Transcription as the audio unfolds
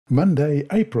Monday,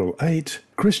 April 8,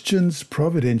 Christians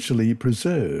providentially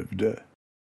preserved.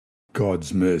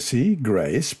 God's mercy,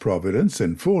 grace, providence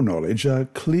and foreknowledge are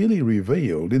clearly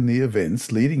revealed in the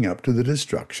events leading up to the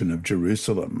destruction of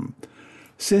Jerusalem.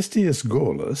 Cestius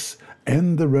Gallus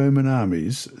and the Roman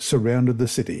armies surrounded the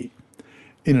city.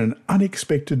 In an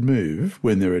unexpected move,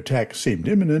 when their attack seemed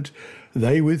imminent,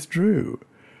 they withdrew.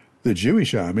 The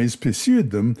Jewish armies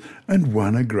pursued them and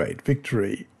won a great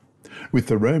victory. With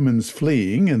the Romans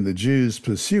fleeing and the Jews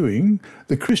pursuing,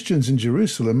 the Christians in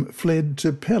Jerusalem fled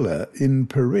to Pella in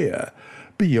Perea,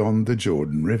 beyond the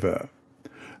Jordan River.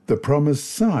 The promised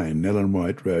sign, Ellen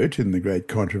White wrote in The Great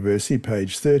Controversy,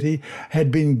 page 30,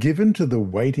 had been given to the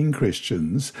waiting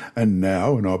Christians, and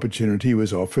now an opportunity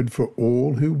was offered for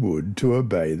all who would to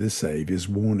obey the Saviour's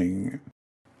warning.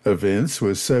 Events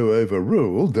were so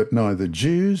overruled that neither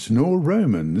Jews nor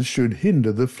Romans should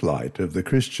hinder the flight of the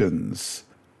Christians.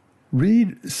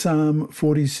 Read Psalm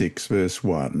 46 verse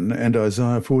 1 and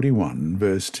Isaiah 41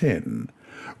 verse 10.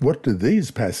 What do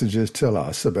these passages tell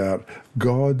us about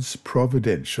God's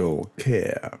providential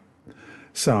care?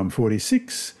 Psalm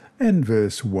 46 and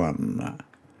verse 1.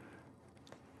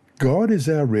 God is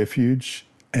our refuge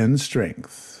and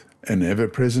strength, an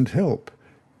ever-present help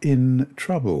in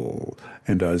trouble.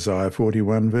 And Isaiah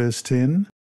 41 verse 10.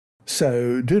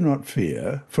 So do not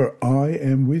fear, for I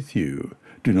am with you.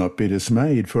 Do not be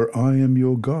dismayed, for I am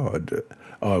your God.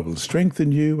 I will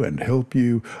strengthen you and help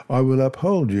you. I will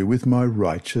uphold you with my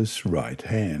righteous right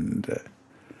hand.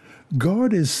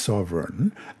 God is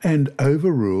sovereign and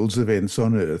overrules events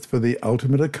on earth for the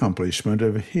ultimate accomplishment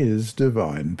of his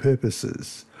divine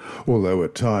purposes. Although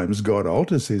at times God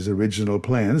alters his original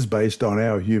plans based on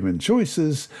our human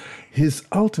choices, his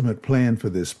ultimate plan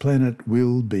for this planet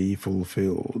will be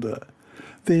fulfilled.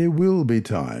 There will be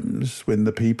times when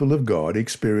the people of God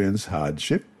experience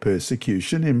hardship,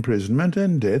 persecution, imprisonment,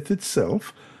 and death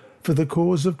itself for the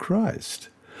cause of Christ.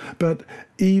 But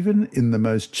even in the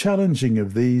most challenging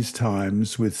of these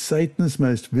times, with Satan's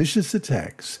most vicious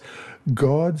attacks,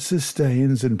 God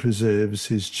sustains and preserves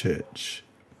his church.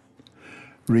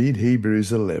 Read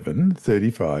Hebrews 11,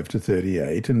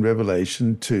 35-38 and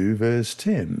Revelation 2, verse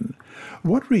 10.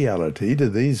 What reality do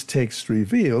these texts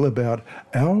reveal about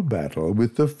our battle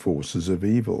with the forces of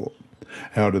evil?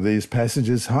 How do these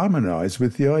passages harmonize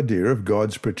with the idea of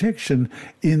God's protection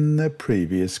in the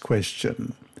previous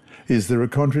question? Is there a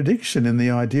contradiction in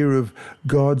the idea of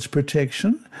God's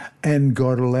protection and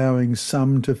God allowing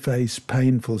some to face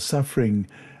painful suffering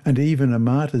and even a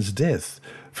martyr's death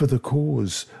for the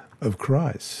cause of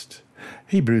Christ?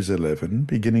 Hebrews 11,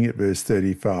 beginning at verse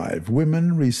 35,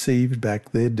 women received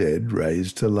back their dead,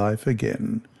 raised to life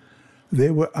again.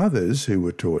 There were others who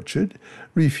were tortured,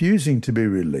 refusing to be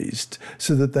released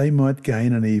so that they might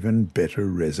gain an even better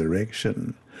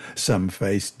resurrection. Some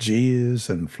faced jeers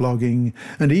and flogging,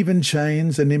 and even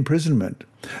chains and imprisonment.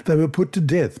 They were put to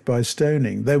death by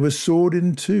stoning. They were sawed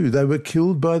in two. They were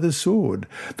killed by the sword.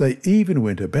 They even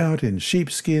went about in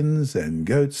sheepskins and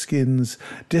goatskins,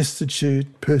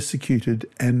 destitute, persecuted,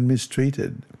 and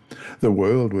mistreated. The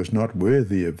world was not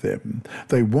worthy of them.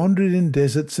 They wandered in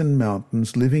deserts and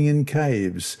mountains, living in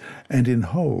caves and in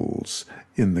holes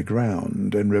in the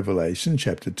ground. And Revelation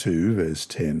chapter 2, verse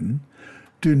 10.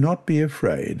 Do not be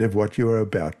afraid of what you are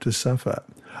about to suffer.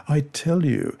 I tell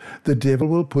you, the devil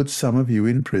will put some of you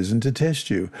in prison to test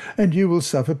you, and you will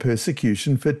suffer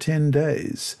persecution for 10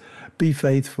 days. Be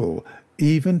faithful,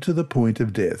 even to the point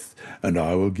of death, and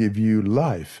I will give you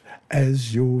life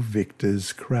as your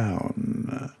victor's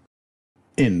crown.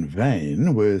 In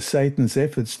vain were Satan's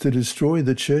efforts to destroy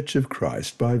the Church of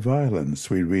Christ by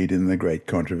violence, we read in The Great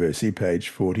Controversy, page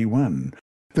 41.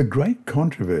 The great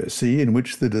controversy in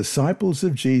which the disciples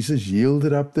of Jesus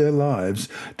yielded up their lives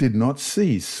did not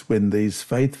cease when these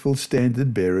faithful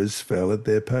standard-bearers fell at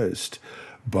their post.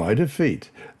 By defeat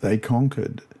they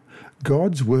conquered.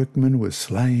 God's workman was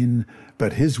slain,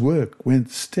 but his work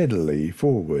went steadily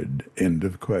forward. End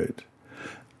of quote.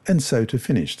 And so to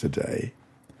finish today,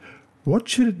 what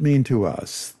should it mean to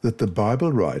us that the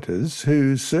Bible writers,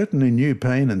 who certainly knew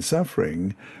pain and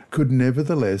suffering, could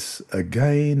nevertheless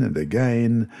again and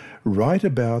again write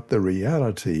about the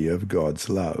reality of God's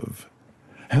love?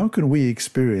 How can we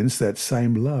experience that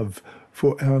same love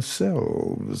for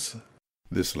ourselves?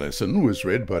 This lesson was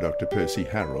read by Dr. Percy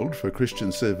Harrold for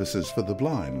Christian Services for the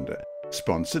Blind.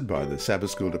 Sponsored by the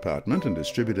Sabbath School Department and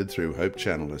distributed through Hope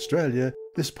Channel Australia,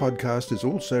 this podcast is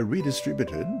also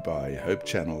redistributed by Hope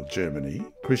Channel Germany,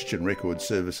 Christian Record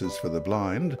Services for the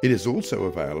Blind. It is also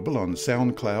available on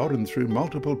SoundCloud and through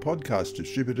multiple podcast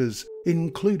distributors,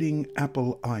 including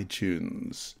Apple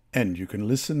iTunes. And you can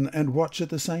listen and watch at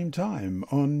the same time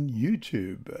on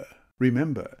YouTube.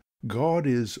 Remember, God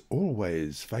is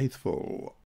always faithful.